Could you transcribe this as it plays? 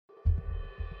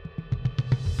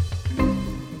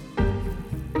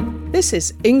This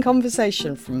is In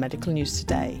Conversation from Medical News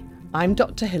Today. I'm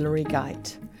Dr. Hilary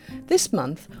Geit. This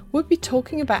month, we'll be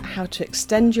talking about how to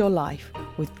extend your life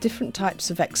with different types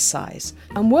of exercise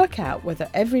and work out whether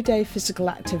everyday physical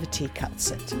activity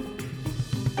cuts it.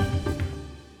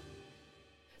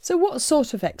 So what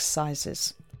sort of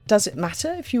exercises? Does it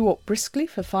matter if you walk briskly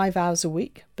for 5 hours a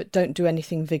week but don't do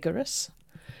anything vigorous?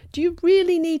 Do you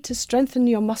really need to strengthen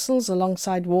your muscles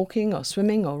alongside walking or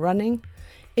swimming or running?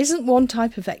 Isn't one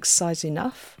type of exercise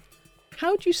enough?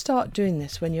 How do you start doing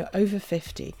this when you're over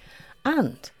 50?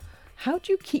 And how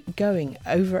do you keep going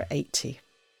over 80?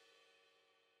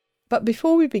 But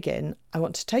before we begin, I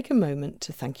want to take a moment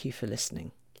to thank you for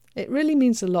listening. It really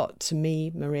means a lot to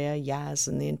me, Maria, Yaz,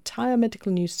 and the entire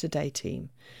Medical News Today team.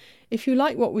 If you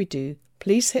like what we do,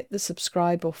 please hit the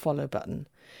subscribe or follow button.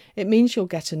 It means you'll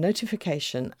get a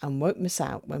notification and won't miss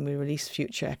out when we release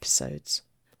future episodes.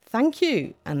 Thank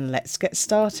you, and let's get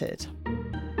started.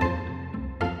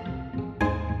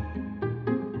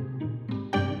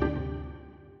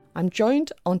 I'm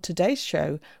joined on today's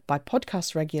show by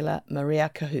podcast regular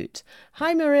Maria Cahoot.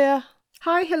 Hi, Maria.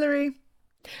 Hi, Hilary.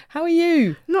 How are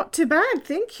you? Not too bad,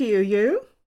 thank you. You?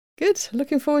 Good.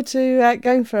 Looking forward to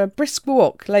going for a brisk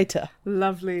walk later.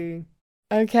 Lovely.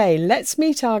 Okay, let's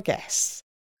meet our guests.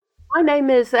 My name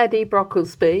is Eddie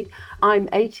Brocklesby. I'm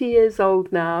 80 years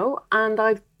old now, and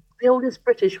I'm the oldest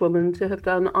British woman to have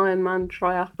done Ironman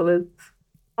triathlons.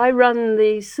 I run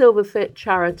the Silverfit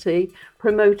charity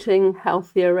promoting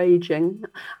healthier ageing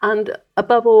and,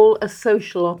 above all, a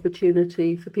social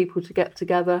opportunity for people to get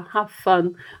together, have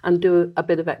fun and do a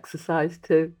bit of exercise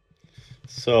too.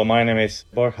 So my name is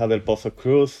Borja del Pozo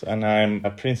Cruz, and I'm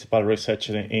a principal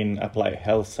researcher in applied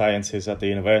health sciences at the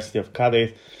University of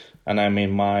Cadiz. And I'm in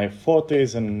my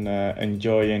 40s and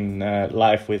enjoying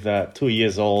life with a 2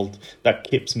 years old that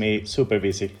keeps me super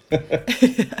busy.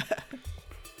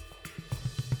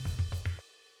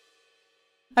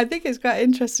 I think it's quite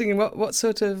interesting what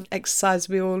sort of exercise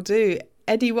we all do.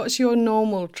 Eddie, what's your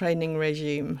normal training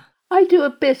regime? I do a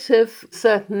bit of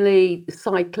certainly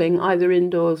cycling, either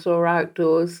indoors or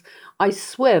outdoors. I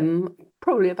swim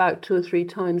probably about 2 or 3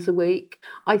 times a week.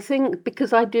 I think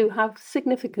because I do have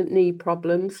significant knee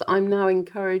problems, I'm now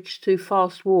encouraged to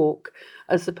fast walk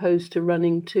as opposed to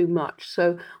running too much.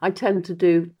 So I tend to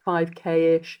do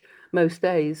 5K-ish most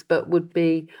days, but would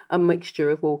be a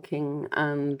mixture of walking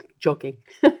and jogging.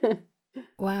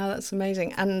 Wow, that's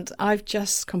amazing. And I've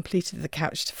just completed the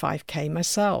Couch to 5K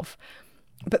myself.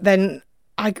 But then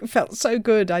I felt so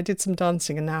good. I did some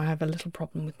dancing and now I have a little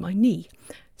problem with my knee.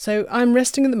 So I'm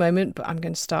resting at the moment, but I'm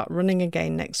going to start running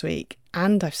again next week.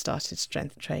 And I've started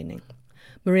strength training.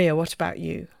 Maria, what about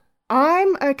you?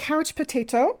 I'm a couch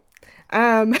potato.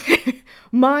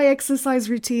 My exercise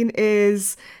routine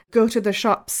is go to the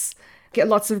shops, get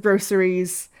lots of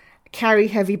groceries, carry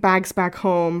heavy bags back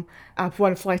home, up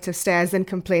one flight of stairs and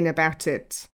complain about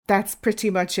it. That's pretty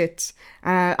much it.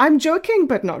 I'm joking,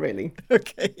 but not really.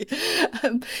 Okay.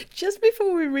 Just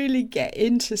before we really get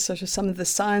into sort of some of the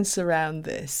science around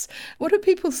this, what are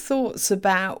people's thoughts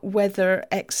about whether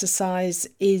exercise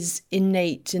is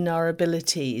innate in our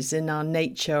abilities, in our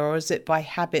nature, or is it by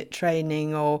habit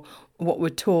training or what we're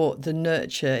taught, the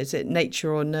nurture? Is it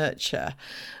nature or nurture?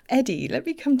 Eddie, let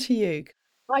me come to you.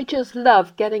 I just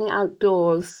love getting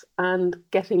outdoors and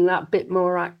getting that bit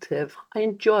more active. I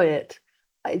enjoy it.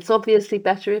 It's obviously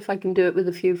better if I can do it with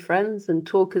a few friends and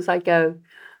talk as I go.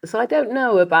 So I don't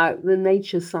know about the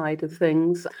nature side of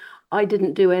things. I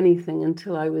didn't do anything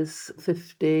until I was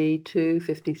 52,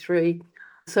 53.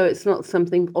 So it's not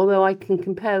something, although I can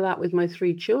compare that with my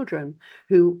 3 children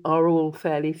who are all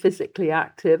fairly physically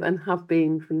active and have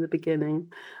been from the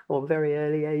beginning or very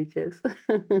early ages.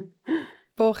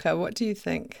 Borja, what do you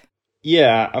think?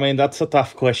 Yeah, I mean, that's a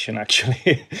tough question,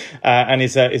 actually. And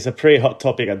it's a pretty hot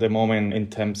topic at the moment in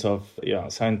terms of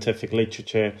scientific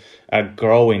literature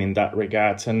growing in that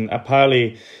regards. And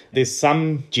apparently, there's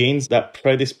some genes that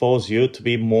predispose you to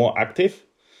be more active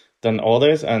than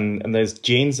others. And there's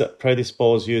genes that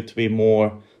predispose you to be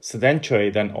more sedentary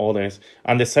than others.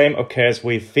 And the same occurs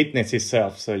with fitness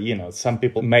itself. So, some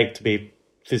people made to be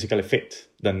physically fit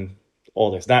than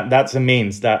others. That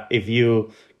means that if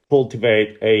you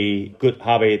cultivate a good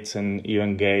habits and you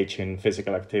engage in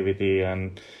physical activity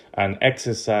and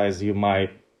exercise, you might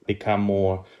become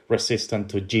more resistant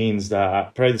to genes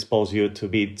that predispose you to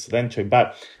be sedentary.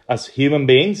 But as human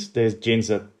beings, there's genes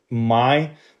that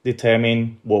might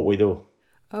determine what we do.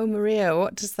 Oh, Maria,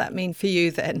 what does that mean for you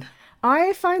then?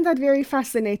 I find that very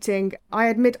fascinating. I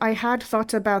admit I had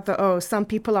thought about some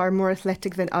people are more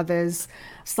athletic than others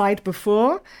side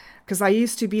before, because I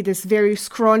used to be this very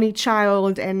scrawny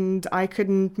child and I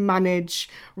couldn't manage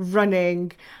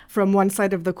running from one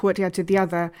side of the courtyard to the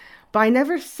other. But I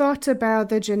never thought about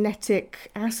the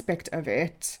genetic aspect of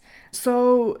it.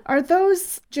 So are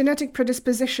those genetic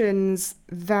predispositions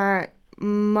that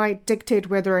might dictate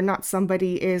whether or not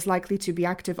somebody is likely to be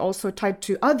active also tied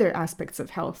to other aspects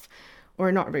of health,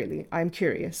 or not really? I'm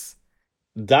curious.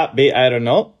 That bit, I don't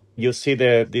know. You see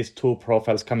these two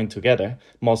profiles coming together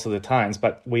most of the times,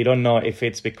 but we don't know if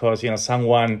it's because,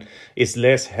 someone is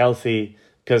less healthy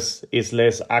because it's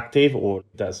less active or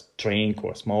does drink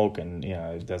or smoke and,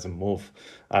 it doesn't move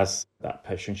as that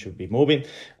person should be moving.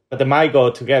 But they might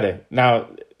go together. Now,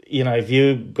 if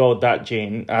you got that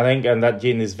gene, I think, and that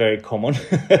gene is very common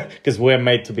because we're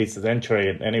made to be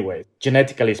sedentary anyway,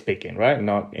 genetically speaking, right?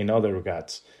 Not in other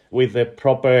regards. With the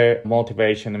proper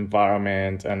motivation,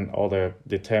 environment, and other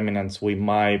determinants, we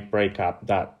might break up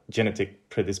that genetic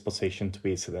predisposition to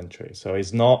be sedentary. So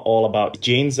it's not all about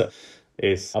genes,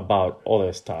 it's about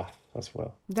other stuff as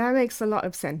well. That makes a lot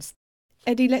of sense.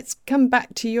 Eddie, let's come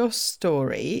back to your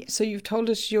story. So you've told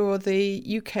us you're the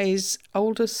UK's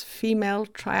oldest female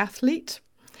triathlete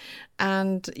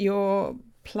and you're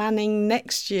planning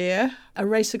next year a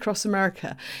race across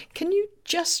America. Can you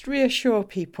just reassure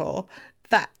people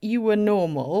that you were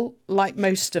normal, like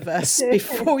most of us,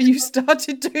 before you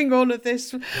started doing all of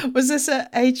this? Was this at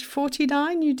age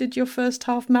 49 you did your first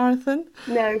half marathon?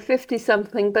 No,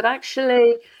 50-something. But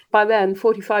actually, by then,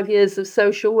 45 years of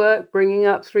social work, bringing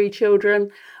up 3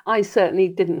 children, I certainly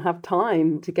didn't have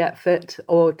time to get fit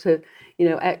or to,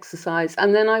 exercise.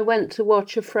 And then I went to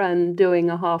watch a friend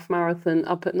doing a half marathon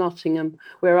up at Nottingham,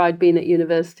 where I'd been at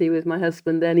university with my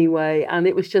husband anyway. And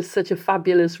it was just such a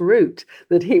fabulous route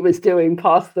that he was doing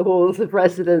past the halls of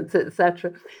residence,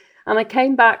 etc. And I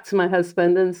came back to my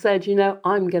husband and said,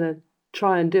 I'm going to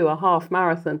try and do a half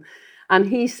marathon. And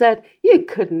he said, you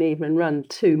couldn't even run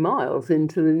 2 miles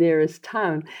into the nearest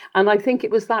town. And I think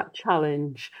it was that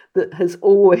challenge that has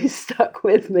always stuck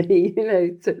with me,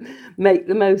 to make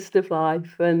the most of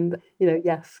life and,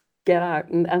 yes, get out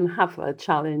and have a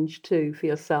challenge too for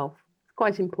yourself. It's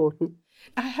quite important.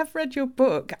 I have read your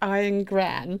book, Iron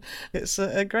Gran. It's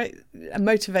a great,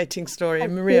 motivating story.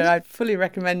 And Maria, I fully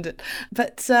recommend it.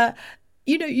 But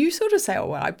you sort of say, oh,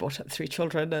 well, I brought up 3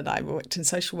 children and I worked in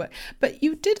social work. But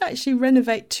you did actually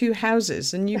renovate 2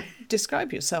 houses and you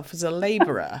describe yourself as a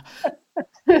labourer.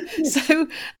 So,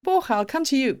 Borja, I'll come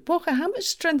to you. Borja, how much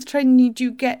strength training do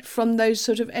you get from those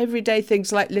sort of everyday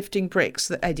things like lifting bricks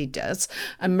that Eddie does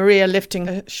and Maria lifting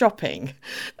her shopping?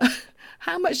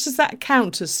 How much does that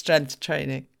count as strength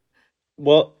training?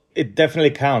 Well, it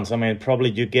definitely counts. I mean,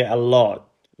 probably you get a lot,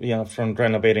 from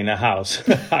renovating a house,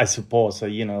 I suppose.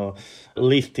 So,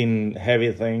 lifting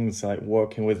heavy things like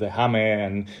working with the hammer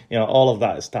and, all of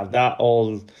that stuff, that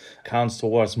all counts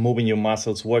towards moving your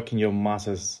muscles, working your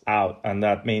muscles out. And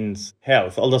that means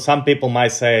health. Although some people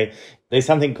might say there's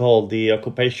something called the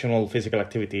occupational physical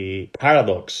activity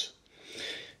paradox,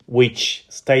 which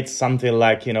states something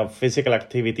like, physical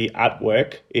activity at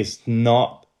work is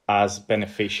not as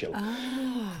beneficial.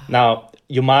 Now,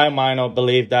 you might not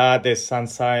believe that. There's some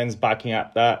science backing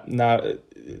up that. Now,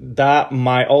 that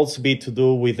might also be to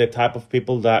do with the type of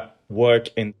people that work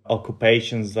in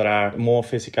occupations that are more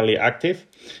physically active.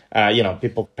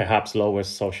 People perhaps lower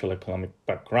social economic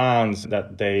backgrounds,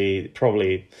 that they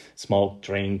probably smoke,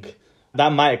 drink.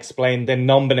 That might explain the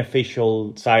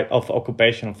non-beneficial side of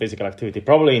occupational physical activity.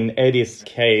 Probably in Eddie's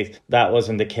case, that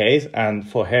wasn't the case. And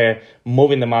for her,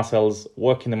 moving the muscles,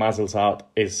 working the muscles out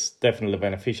is definitely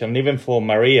beneficial. And even for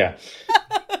Maria.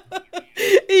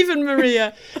 Even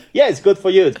Maria. Yeah, it's good for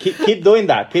you. Keep doing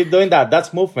that. Keep doing that.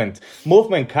 That's movement.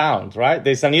 Movement counts, right?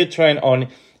 There's a new trend on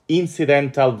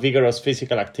incidental vigorous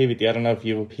physical activity. I don't know if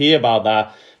you hear about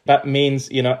that. That means,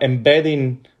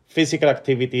 embedding physical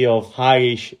activity of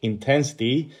high-ish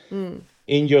intensity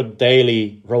in your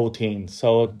daily routine.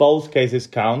 So both cases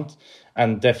count,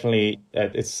 and definitely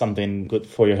it's something good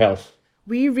for your health.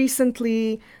 We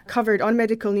recently covered on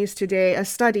Medical News Today a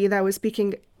study that was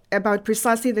speaking about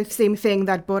precisely the same thing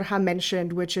that Borja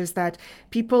mentioned, which is that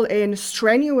people in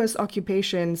strenuous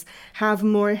occupations have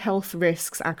more health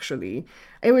risks, actually.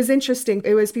 It was interesting.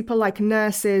 It was people like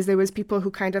nurses. There was people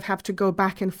who kind of have to go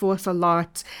back and forth a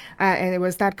lot. And it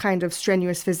was that kind of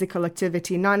strenuous physical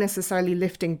activity, not necessarily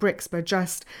lifting bricks, but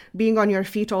just being on your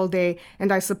feet all day.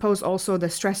 And I suppose also the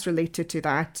stress related to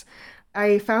that.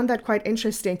 I found that quite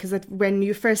interesting because when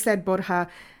you first said, Borja,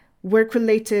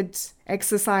 work-related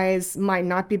exercise might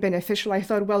not be beneficial, I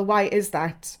thought, well, why is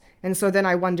that? And so then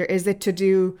I wonder, is it to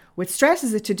do with stress?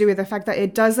 Is it to do with the fact that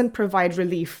it doesn't provide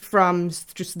relief from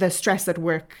just the stress at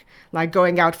work, like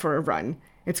going out for a run?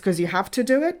 It's because you have to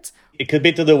do it? It could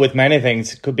be to do with many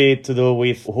things. It could be to do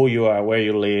with who you are, where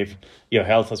you live, your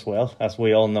health as well, as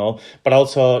we all know. But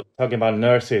also talking about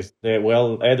nurses, they're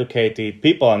well-educated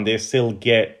people and they still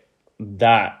get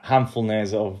that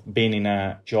harmfulness of being in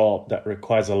a job that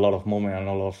requires a lot of movement and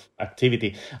a lot of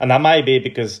activity. And that might be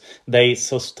because they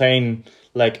sustain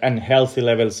like unhealthy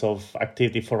levels of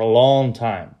activity for a long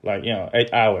time, like,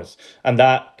 8 hours. And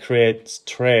that creates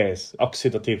stress,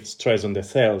 oxidative stress on the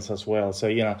cells as well. So,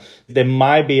 there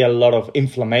might be a lot of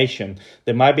inflammation.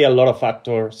 There might be a lot of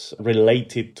factors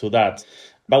related to that.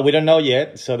 But we don't know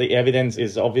yet. So the evidence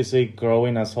is obviously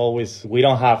growing as always. We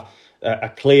don't have a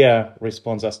clear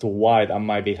response as to why that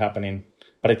might be happening,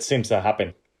 but it seems to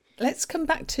happen. Let's come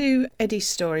back to Eddie's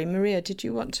story. Maria, did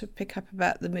you want to pick up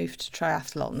about the move to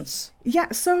triathlons?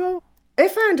 Yeah, so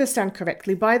if I understand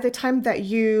correctly, by the time that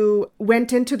you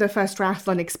went into the first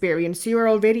triathlon experience, you were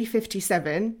already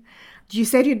 57. You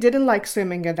said you didn't like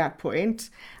swimming at that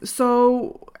point.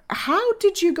 So how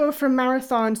did you go from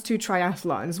marathons to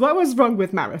triathlons? What was wrong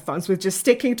with marathons, with just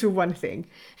sticking to one thing?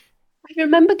 I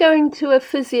remember going to a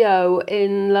physio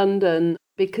in London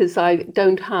because I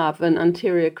don't have an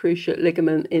anterior cruciate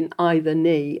ligament in either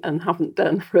knee and haven't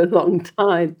done for a long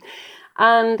time.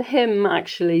 And him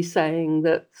actually saying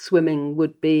that swimming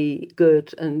would be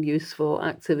good and useful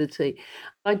activity.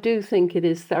 I do think it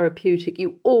is therapeutic.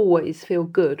 You always feel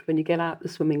good when you get out the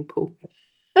swimming pool,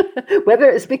 whether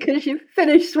it's because you've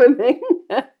finished swimming,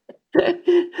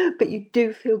 but you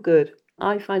do feel good.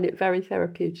 I find it very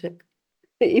therapeutic,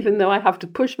 even though I have to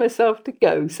push myself to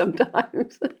go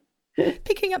sometimes.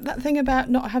 Picking up that thing about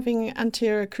not having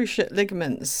anterior cruciate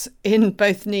ligaments in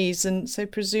both knees, and so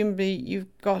presumably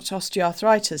you've got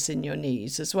osteoarthritis in your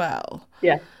knees as well.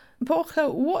 Yeah. Borja,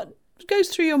 what goes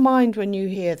through your mind when you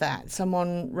hear that?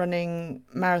 Someone running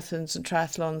marathons and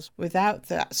triathlons without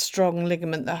that strong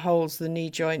ligament that holds the knee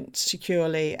joint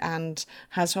securely and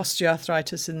has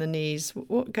osteoarthritis in the knees.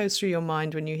 What goes through your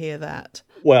mind when you hear that?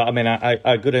 Well, I mean,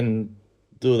 I couldn't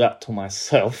do that to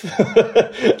myself.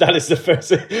 That is the first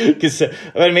thing. Because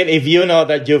if you know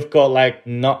that you've got like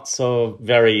not so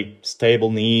very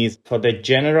stable knees, for the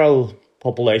general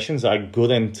populations, I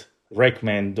couldn't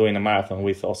recommend doing a marathon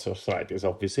with osteoarthritis,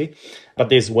 obviously. But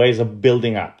there's ways of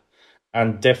building up.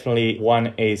 And definitely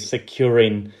one is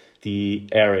securing the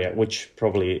area, which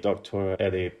probably Dr.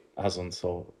 Eddie hasn't,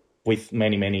 so with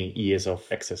many, many years of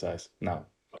exercise now.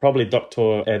 Probably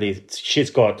Dr. Eddie, she's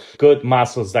got good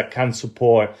muscles that can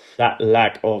support that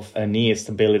lack of knee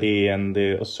stability and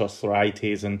the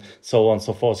osteoarthritis and so on and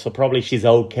so forth. So probably she's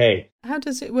okay. How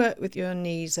does it work with your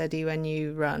knees, Eddie, when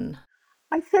you run?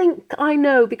 I think I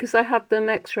know because I had them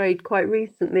x-rayed quite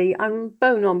recently. I'm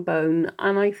bone on bone,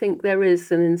 and I think there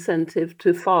is an incentive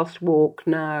to fast walk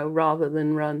now rather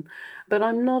than run. But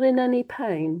I'm not in any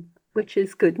pain, which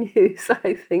is good news,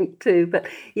 I think, too. But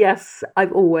yes,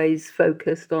 I've always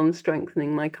focused on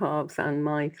strengthening my calves and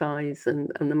my thighs and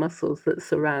the muscles that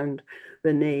surround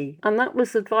the knee. And that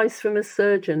was advice from a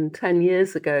surgeon 10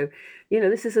 years ago.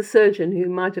 This is a surgeon who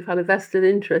might have had a vested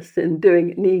interest in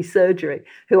doing knee surgery,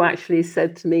 who actually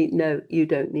said to me, no, you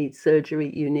don't need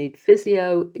surgery. You need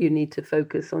physio. You need to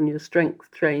focus on your strength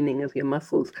training of your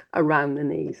muscles around the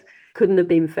knees. Couldn't have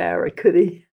been fairer, could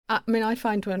he? I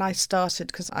find when I started,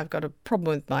 because I've got a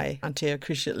problem with my anterior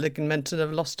cruciate ligament and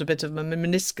I've lost a bit of my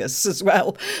meniscus as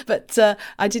well, but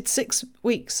I did 6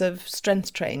 weeks of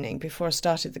strength training before I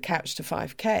started the Couch to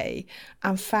 5K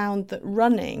and found that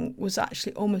running was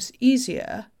actually almost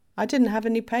easier. I didn't have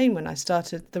any pain when I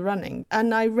started the running.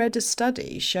 And I read a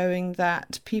study showing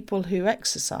that people who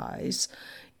exercise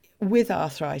with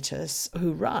arthritis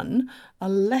who run are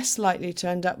less likely to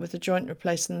end up with a joint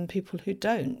replacement than people who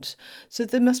don't. So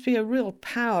there must be a real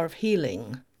power of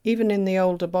healing, even in the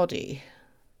older body.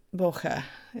 Borja,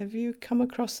 have you come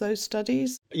across those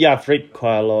studies? Yeah, I've read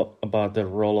quite a lot about the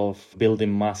role of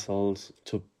building muscles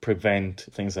to prevent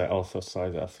things like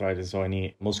arthritis or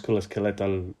any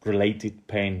musculoskeletal related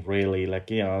pain, really.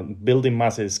 Building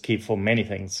muscle is key for many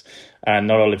things. And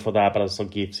not only for that, but also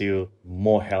gives you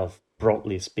more health,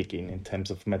 broadly speaking, in terms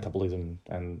of metabolism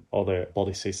and other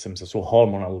body systems as well,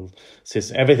 hormonal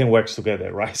system. Everything works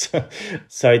together, right?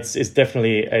 So it's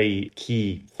definitely a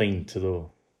key thing to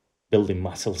do, building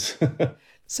muscles.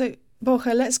 So,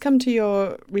 Borja, let's come to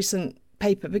your recent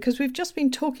paper, because we've just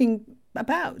been talking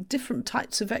about different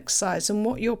types of exercise. And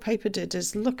what your paper did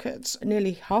is look at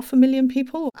nearly 500,000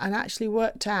 people and actually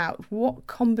worked out what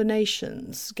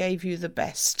combinations gave you the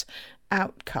best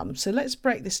outcome. So let's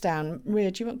break this down.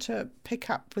 Maria, do you want to pick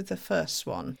up with the first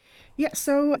one? Yeah,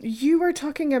 so you were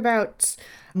talking about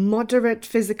moderate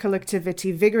physical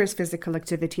activity, vigorous physical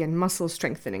activity, and muscle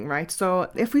strengthening, right? So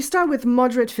if we start with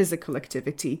moderate physical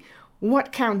activity,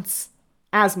 what counts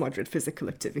as moderate physical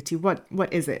activity? What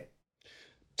is it?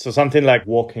 So something like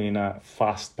walking in a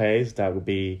fast pace, that would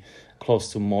be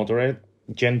close to moderate.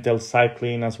 Gentle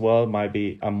cycling as well might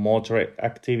be a moderate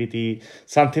activity.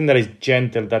 Something that is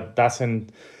gentle, that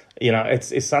doesn't,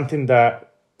 it's something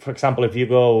that, for example, if you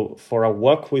go for a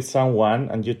walk with someone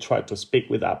and you try to speak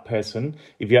with that person,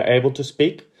 if you're able to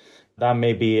speak, that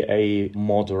may be a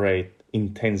moderate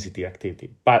intensity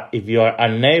activity. But if you are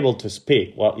unable to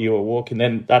speak while you're walking,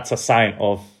 then that's a sign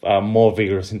of more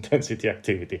vigorous intensity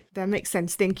activity. That makes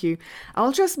sense. Thank you.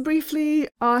 I'll just briefly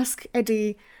ask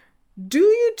Eddie, do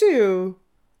you do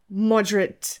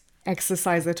moderate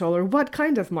exercise at all, or what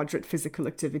kind of moderate physical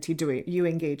activity do you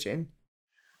engage in?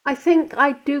 I think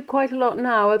I do quite a lot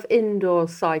now of indoor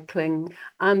cycling,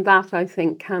 and that I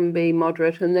think can be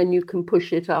moderate, and then you can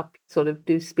push it up, sort of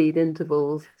do speed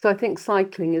intervals. So I think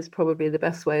cycling is probably the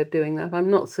best way of doing that. I'm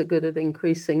not so good at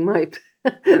increasing my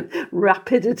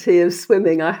rapidity of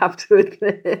swimming, I have to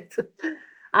admit.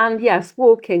 And yes,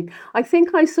 walking. I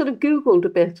think I sort of Googled a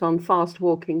bit on fast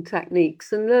walking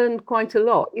techniques and learned quite a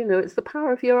lot. It's the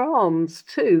power of your arms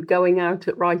too, going out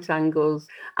at right angles,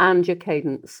 and your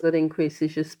cadence that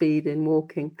increases your speed in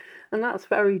walking. And that's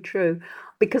very true.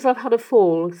 Because I've had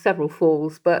several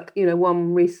falls, but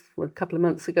one a couple of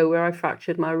months ago where I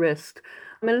fractured my wrist.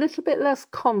 I'm a little bit less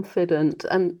confident,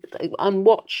 and I'm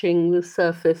watching the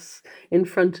surface in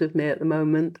front of me at the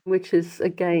moment, which is,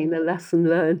 again, a lesson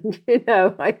learned.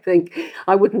 I think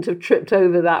I wouldn't have tripped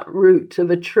over that root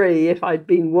of a tree if I'd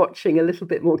been watching a little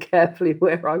bit more carefully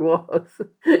where I was.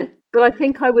 But I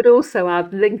think I would also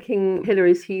add, linking,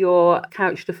 Hilary, to your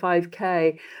Couch to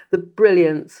 5K, the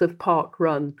brilliance of Park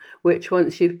Run, which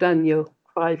once you've done your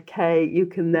 5K, you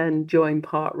can then join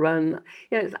Park Run.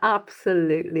 It's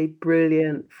absolutely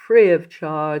brilliant, free of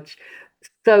charge,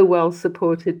 so well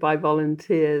supported by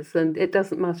volunteers, and it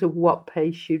doesn't matter what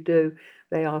pace you do,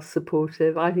 they are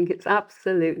supportive. I think it's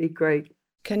absolutely great.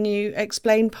 Can you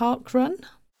explain Park Run?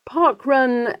 Park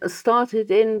Run started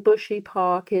in Bushy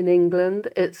Park in England.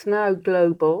 It's now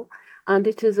global, and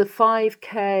it is a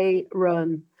 5K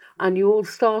run. And you all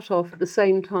start off at the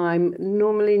same time,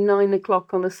 normally 9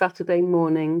 o'clock on a Saturday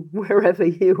morning, wherever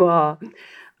you are.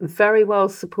 Very well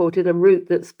supported, a route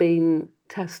that's been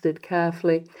tested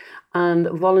carefully, and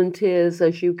volunteers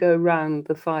as you go round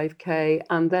the 5K,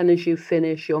 and then as you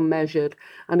finish, you're measured,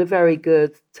 and a very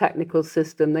good technical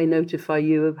system. They notify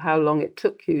you of how long it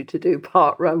took you to do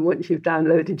Park Run once you've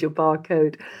downloaded your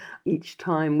barcode each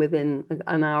time within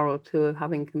an hour or two of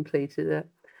having completed it.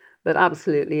 But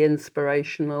absolutely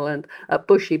inspirational. And at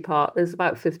Bushy Park, there's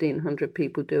about 1,500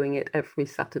 people doing it every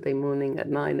Saturday morning at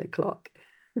 9 o'clock.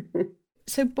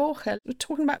 So, Borja, we're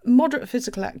talking about moderate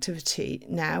physical activity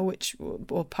now,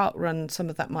 or Park Run, some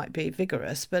of that might be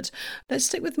vigorous, but let's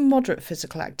stick with moderate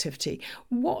physical activity.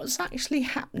 What's actually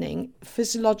happening,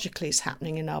 physiologically is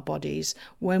happening in our bodies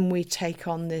when we take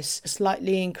on this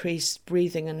slightly increased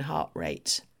breathing and heart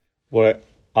rate? Well,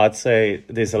 I'd say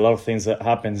there's a lot of things that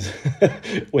happens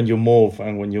when you move,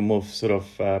 and when you move sort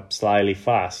of slightly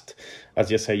fast.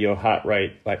 As you say, your heart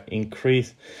rate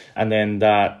increase, and then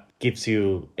that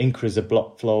increase the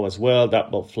blood flow as well. That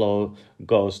blood flow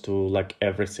goes to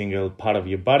every single part of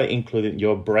your body, including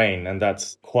your brain, and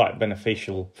that's quite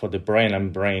beneficial for the brain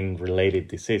and brain related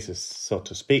diseases, so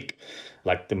to speak,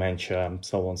 like dementia and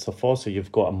so on and so forth. So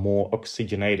you've got a more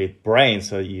oxygenated brain,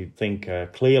 so you think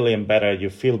clearly and better. You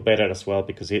feel better as well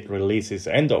because it releases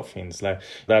endorphins.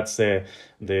 That's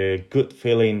the good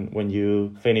feeling when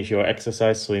you finish your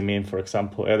exercise, swimming, for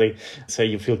example, Eddie. So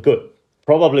you feel good.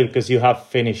 Probably because you have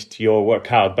finished your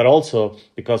workout, but also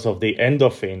because of the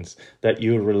endorphins that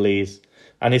you release.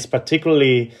 And it's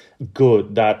particularly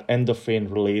good, that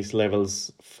endorphin release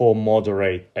levels, for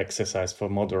moderate exercise, for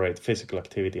moderate physical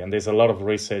activity. And there's a lot of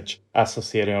research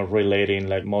associating or relating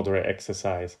moderate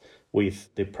exercise with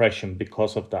depression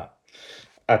because of that.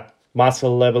 At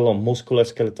muscle level or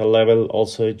musculoskeletal level,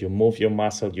 also you move your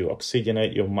muscle, you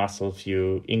oxygenate your muscles,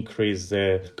 you increase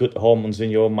the good hormones in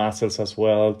your muscles as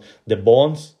well. The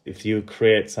bones, if you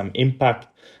create some impact,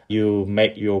 you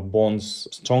make your bones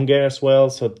stronger as well.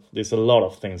 So there's a lot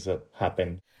of things that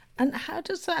happen. And how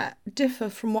does that differ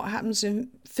from what happens in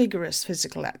vigorous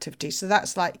physical activity? So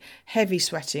that's like heavy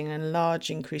sweating and large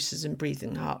increases in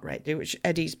breathing heart rate, which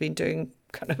Eddie's been doing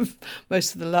kind of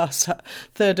most of the last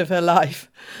third of her life.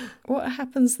 What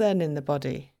happens then in the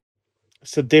body?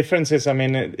 So differences, I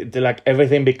mean, like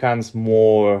everything becomes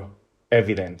more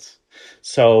evident.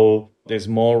 So there's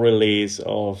more release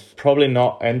of probably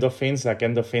not endorphins, like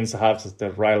endorphins have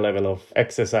the right level of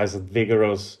exercise at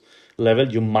vigorous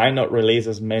level. You might not release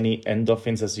as many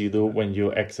endorphins as you do when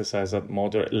you exercise at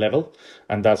moderate level.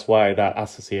 And that's why that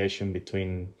association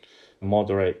between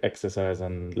moderate exercise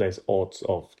and less odds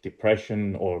of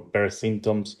depression or better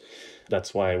symptoms.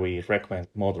 That's why we recommend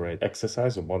moderate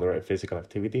exercise or moderate physical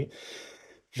activity.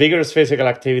 Vigorous physical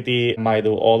activity might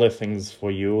do other things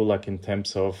for you, like in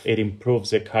terms of it improves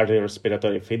the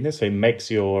cardiorespiratory fitness. So it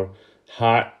makes your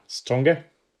heart stronger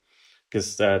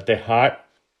because the heart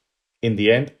in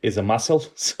the end is a muscle.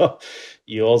 So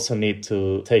you also need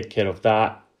to take care of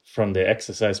that from the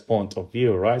exercise point of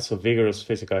view, right? So vigorous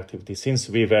physical activity seems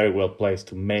to be very well placed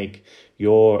to make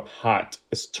your heart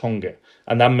stronger.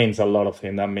 And that means a lot of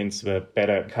things. That means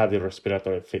better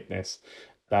cardiorespiratory fitness.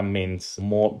 That means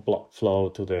more blood flow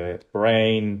to the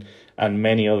brain and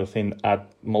many other things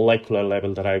at molecular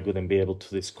level that I wouldn't be able to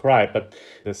describe. But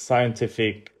the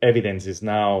scientific evidence is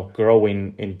now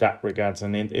growing in that regards,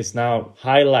 and it is now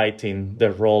highlighting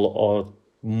the role of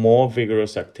more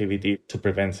vigorous activity to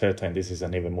prevent certain diseases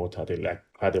and even mortality like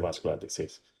cardiovascular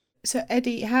disease. So,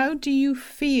 Eddie, how do you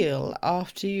feel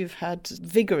after you've had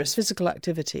vigorous physical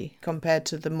activity compared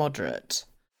to the moderate?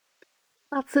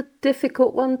 That's a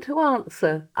difficult one to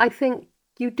answer. I think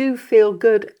you do feel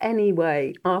good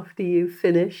anyway after you've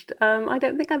finished. I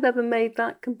don't think I've ever made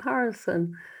that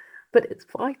comparison, but it's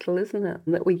vital, isn't it,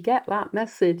 that we get that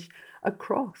message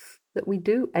across, that we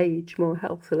do age more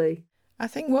healthily. I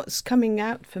think what's coming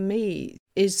out for me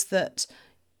is that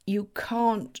you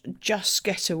can't just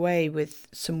get away with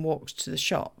some walks to the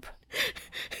shop.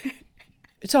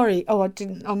 Sorry, I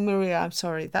didn't. Oh, Maria, I'm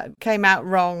sorry. That came out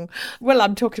wrong. Well,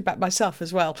 I'm talking about myself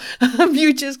as well.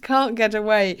 You just can't get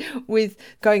away with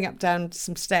going up, down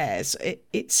some stairs.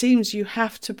 It seems you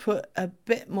have to put a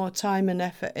bit more time and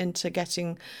effort into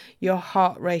getting your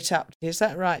heart rate up. Is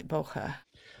that right, Borja?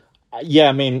 Yeah,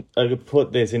 I mean, I could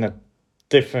put this in a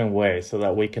different way so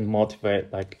that we can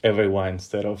motivate like everyone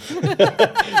instead of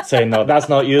saying no, that's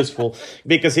not useful,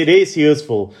 because it is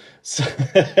useful. So,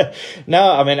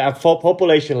 no, I mean, for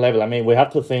population level, I mean, we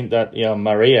have to think that,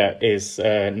 Maria is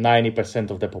 90%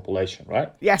 of the population,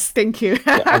 right? Yes, thank you.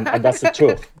 and that's the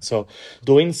truth. So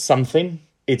doing something,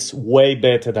 it's way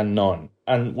better than none.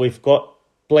 And we've got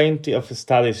plenty of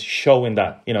studies showing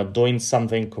that, doing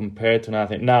something compared to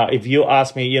nothing. Now, if you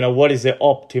ask me, what is the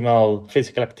optimal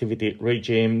physical activity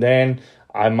regime, then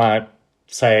I might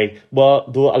say, well,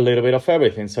 do a little bit of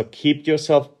everything. So keep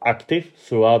yourself active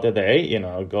throughout the day,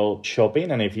 go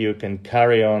shopping. And if you can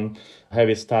carry on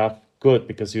heavy stuff, good,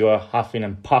 because you are huffing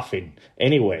and puffing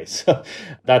anyway. So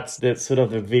that's the sort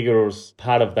of the vigorous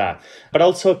part of that. But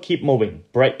also keep moving.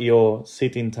 Break your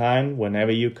sitting time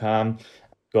whenever you can.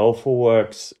 Go for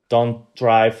works. Don't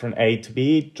drive from A to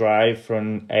B. Drive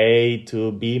from A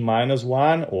to B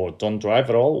 -1, or don't drive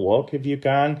at all. Walk if you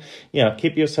can.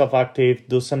 Keep yourself active.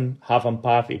 Do some half and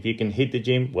puff. If you can hit the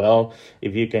gym, well.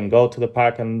 If you can go to the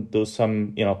park and do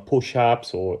some,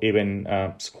 push-ups or even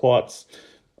squats,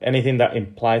 anything that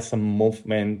implies some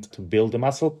movement to build the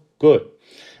muscle, good.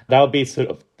 That would be sort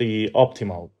of the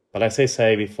optimal. But as I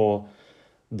say before,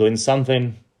 doing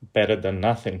something better than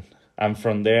nothing. And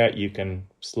from there, you can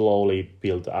slowly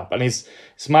build up. And it's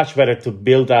much better to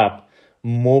build up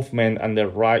movement and the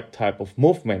right type of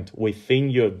movement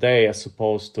within your day as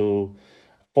opposed to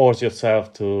force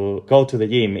yourself to go to the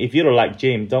gym. If you don't like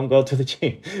gym, don't go to the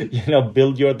gym.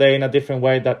 Build your day in a different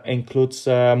way that includes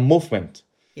movement.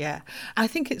 Yeah, I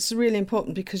think it's really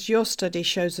important because your study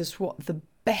shows us what the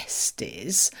best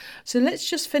is. So let's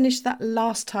just finish that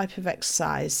last type of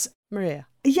exercise. Maria.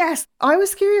 Yes, I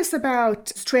was curious about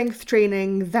strength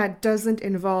training that doesn't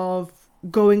involve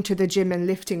going to the gym and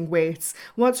lifting weights.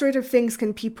 What sort of things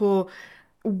can people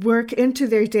work into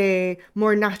their day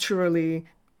more naturally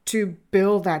to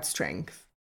build that strength?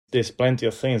 There's plenty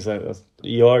of things.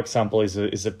 Your example is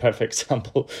a perfect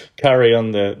example. Carry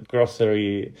on the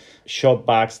grocery shop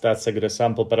bags, that's a good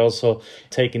example. But also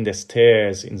taking the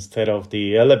stairs instead of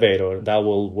the elevator, that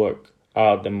will work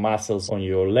out the muscles on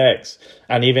your legs.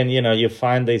 And even, you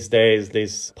find these days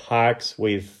these parks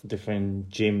with different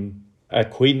gym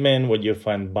equipment where you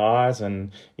find bars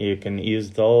and you can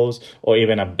use those, or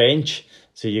even a bench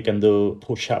so you can do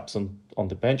push-ups on on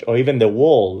the bench, or even the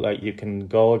wall. Like you can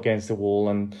go against the wall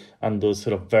and do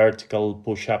sort of vertical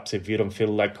push-ups if you don't feel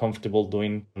like comfortable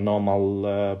doing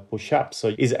normal push-ups.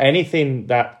 So is anything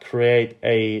that create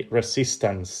a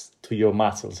resistance to your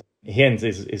muscles. Hence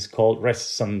is called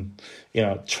resistance,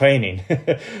 training.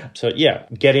 So yeah,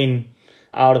 getting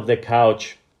out of the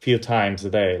couch a few times a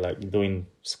day, like doing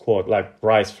squat, like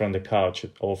rise from the couch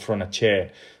or from a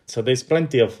chair. So there's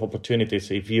plenty of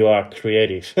opportunities if you are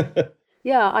creative.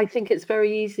 Yeah, I think it's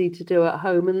very easy to do at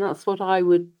home, and that's what I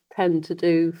would tend to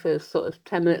do for sort of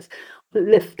 10 minutes.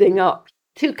 Lifting up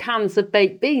 2 cans of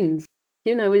baked beans,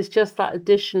 is just that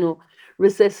additional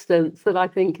resistance that I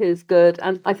think is good.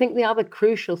 And I think the other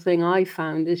crucial thing I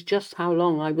found is just how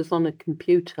long I was on a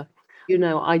computer.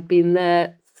 I'd been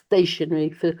there stationary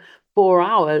for 4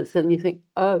 hours, and you think,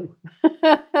 oh,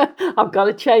 I've got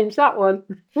to change that one.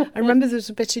 I remember there was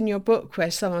a bit in your book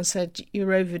where someone said you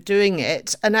were overdoing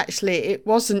it, and actually it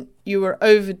wasn't you were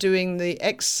overdoing the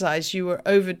exercise, you were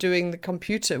overdoing the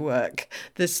computer work,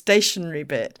 the stationary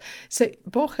bit. So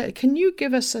Borja, can you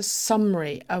give us a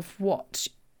summary of what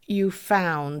you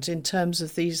found in terms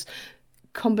of these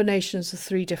combinations of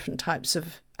 3 different types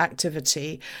of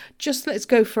activity? Just let's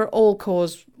go for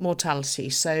all-cause mortality.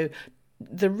 So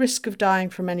the risk of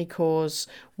dying from any cause,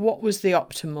 what was the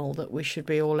optimal that we should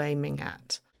be all aiming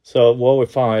at? So what we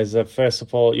found is that, first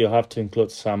of all, you have to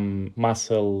include some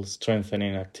muscle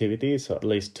strengthening activities, at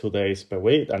least 2 days per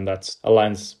week. And that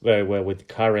aligns very well with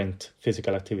current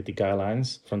physical activity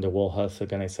guidelines from the World Health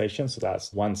Organization. So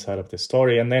that's one side of the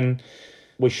story. And then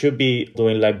we should be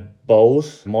doing like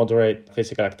both moderate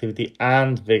physical activity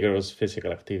and vigorous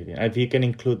physical activity. And if you can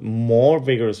include more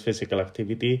vigorous physical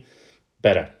activity,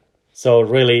 better. So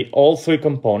really all 3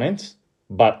 components,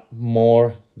 but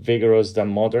more vigorous than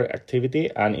moderate activity,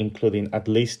 and including at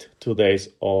least 2 days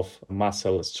of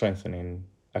muscle strengthening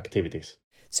activities.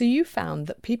 So you found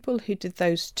that people who did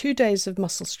those 2 days of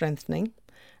muscle strengthening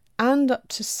and up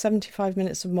to 75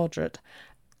 minutes of moderate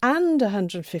and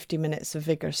 150 minutes of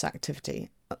vigorous activity,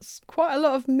 that's quite a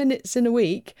lot of minutes in a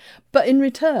week, but in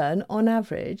return, on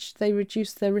average, they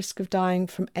reduced their risk of dying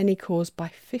from any cause by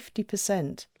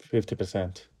 50%.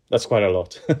 50%. That's quite a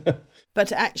lot.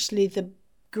 But actually, the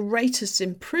greatest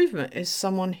improvement is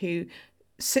someone who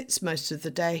sits most of the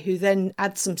day, who then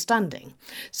adds some standing.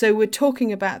 So we're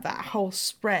talking about that whole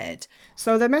spread.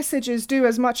 So the message is do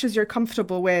as much as you're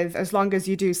comfortable with, as long as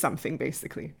you do something,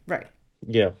 basically. Right.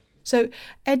 Yeah. So,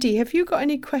 Eddie, have you got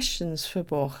any questions for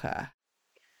Borja?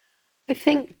 I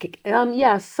think,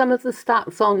 yes, some of the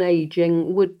stats on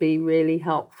ageing would be really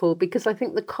helpful, because I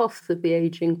think the cost of the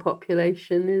ageing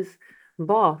population is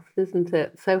vast, isn't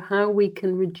it? So how we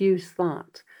can reduce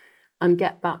that and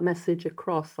get that message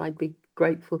across, I'd be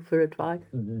grateful for advice.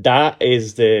 That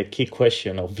is the key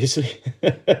question, obviously.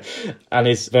 And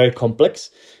it's very complex.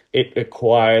 It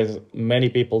requires many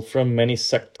people from many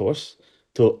sectors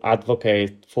to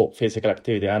advocate for physical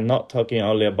activity. I'm not talking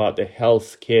only about the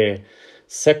healthcare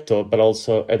sector, but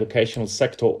also educational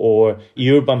sector or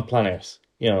urban planners.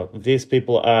 These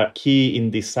people are key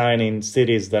in designing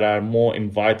cities that are more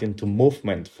inviting to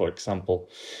movement, for example.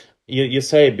 You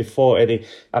say before, Eddie,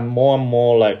 I'm more and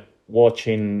more like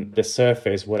watching the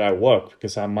surface where I work,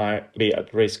 because I might be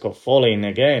at risk of falling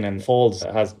again, and falls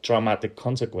has dramatic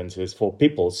consequences for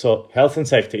people. So health and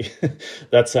safety,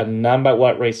 that's a number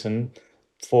one reason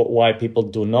for why people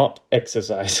do not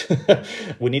exercise.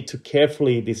 We need to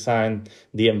carefully design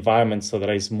the environment so that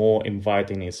it's more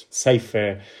inviting, it's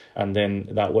safer, and then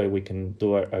that way we can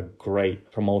do a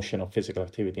great promotion of physical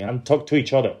activity and talk to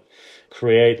each other,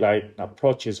 create like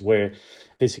approaches where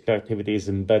physical activity is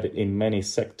embedded in many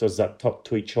sectors that talk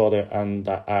to each other and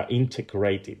that are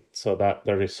integrated, so that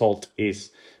the result is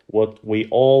what we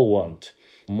all want: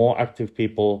 more active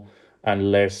people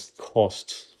and less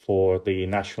costs for the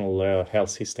national health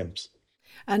systems.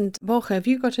 And Borja, have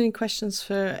you got any questions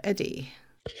for Eddie?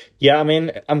 Yeah, I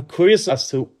mean, I'm curious as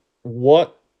to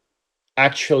what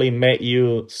actually made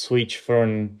you switch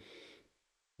from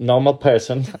normal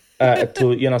person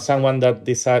to someone that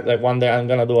decided like one day I'm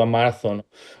gonna do a marathon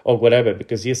or whatever,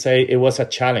 because you say it was a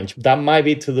challenge. That might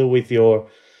be to do with your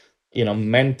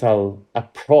mental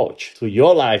approach to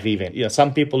your life even.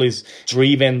 Some people is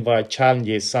driven by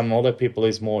challenges, some other people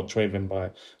is more driven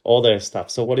by other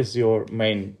stuff. So what is your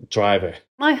main driver?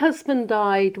 My husband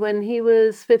died when he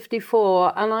was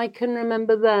 54, and I can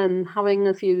remember then having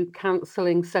a few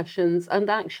counselling sessions, and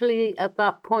actually at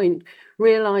that point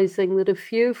realising that a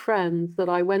few friends that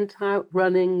I went out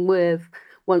running with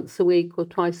once a week or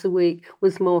twice a week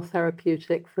was more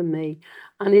therapeutic for me.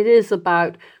 And it is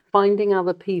about finding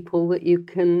other people that you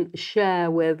can share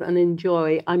with and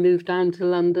enjoy. I moved down to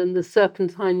London. The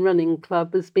Serpentine Running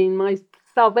Club has been my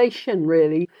salvation,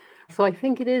 really. So I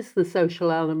think it is the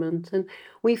social element. And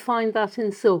we find that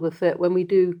in Silverfit when we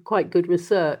do quite good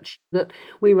research, that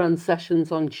we run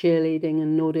sessions on cheerleading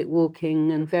and Nordic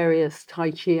walking and various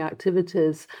Tai Chi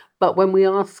activities. But when we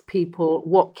ask people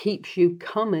what keeps you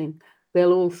coming,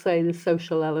 they'll all say the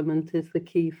social element is the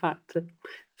key factor.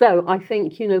 So I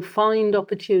think, find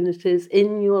opportunities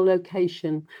in your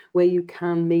location where you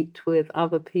can meet with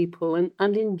other people and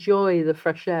enjoy the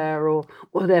fresh air or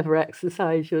whatever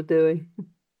exercise you're doing.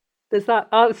 Does that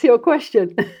answer your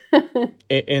question?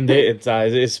 Indeed,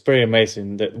 it's pretty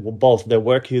amazing that both the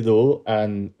work you do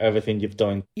and everything you've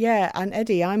done. Yeah, and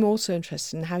Eddie, I'm also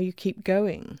interested in how you keep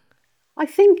going. I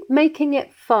think making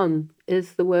it fun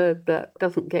is the word that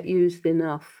doesn't get used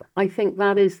enough. I think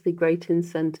that is the great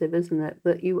incentive, isn't it?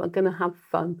 That you are going to have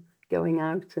fun going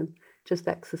out and just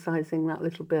exercising that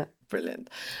little bit. Brilliant.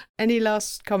 Any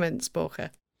last comments,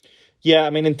 Borja? Yeah,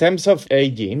 I mean, in terms of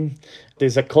aging,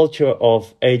 there's a culture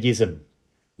of ageism.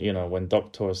 When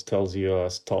doctors tells you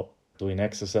stop doing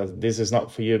exercise, this is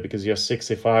not for you because you're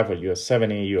 65 or you're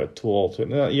 70, you're too old.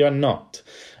 No, you're not.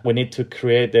 We need to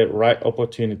create the right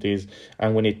opportunities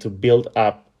and we need to build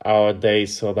up our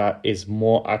days so that it's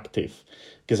more active,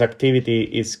 because activity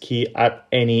is key at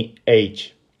any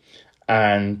age.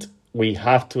 And we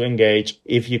have to engage,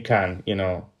 if you can,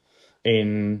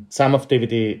 in some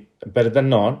activity better than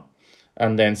none,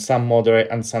 and then some moderate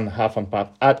and some half and part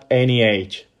at any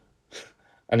age.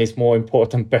 And it's more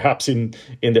important perhaps in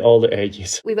the older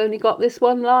ages. We've only got this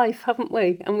one life, haven't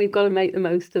we? And we've got to make the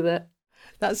most of it.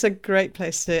 That's a great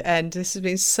place to end. This has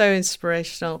been so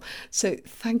inspirational. So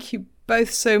thank you both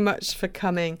so much for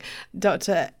coming.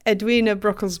 Dr. Edwina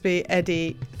Brocklesby,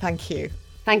 Eddie, thank you.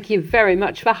 Thank you very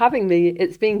much for having me.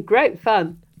 It's been great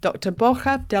fun. Dr.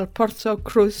 Borja del Porto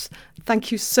Cruz,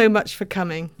 thank you so much for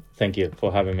coming. Thank you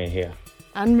for having me here.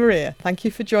 And Maria, thank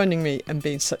you for joining me and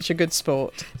being such a good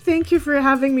sport. Thank you for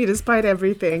having me despite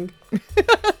everything.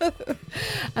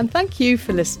 And thank you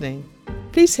for listening.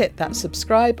 Please hit that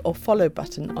subscribe or follow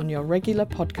button on your regular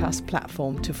podcast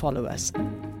platform to follow us.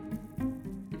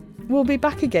 We'll be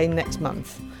back again next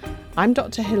month. I'm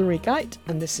Dr. Hilary Geit,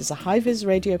 and this is a High Vis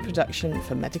radio production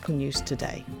for Medical News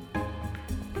Today.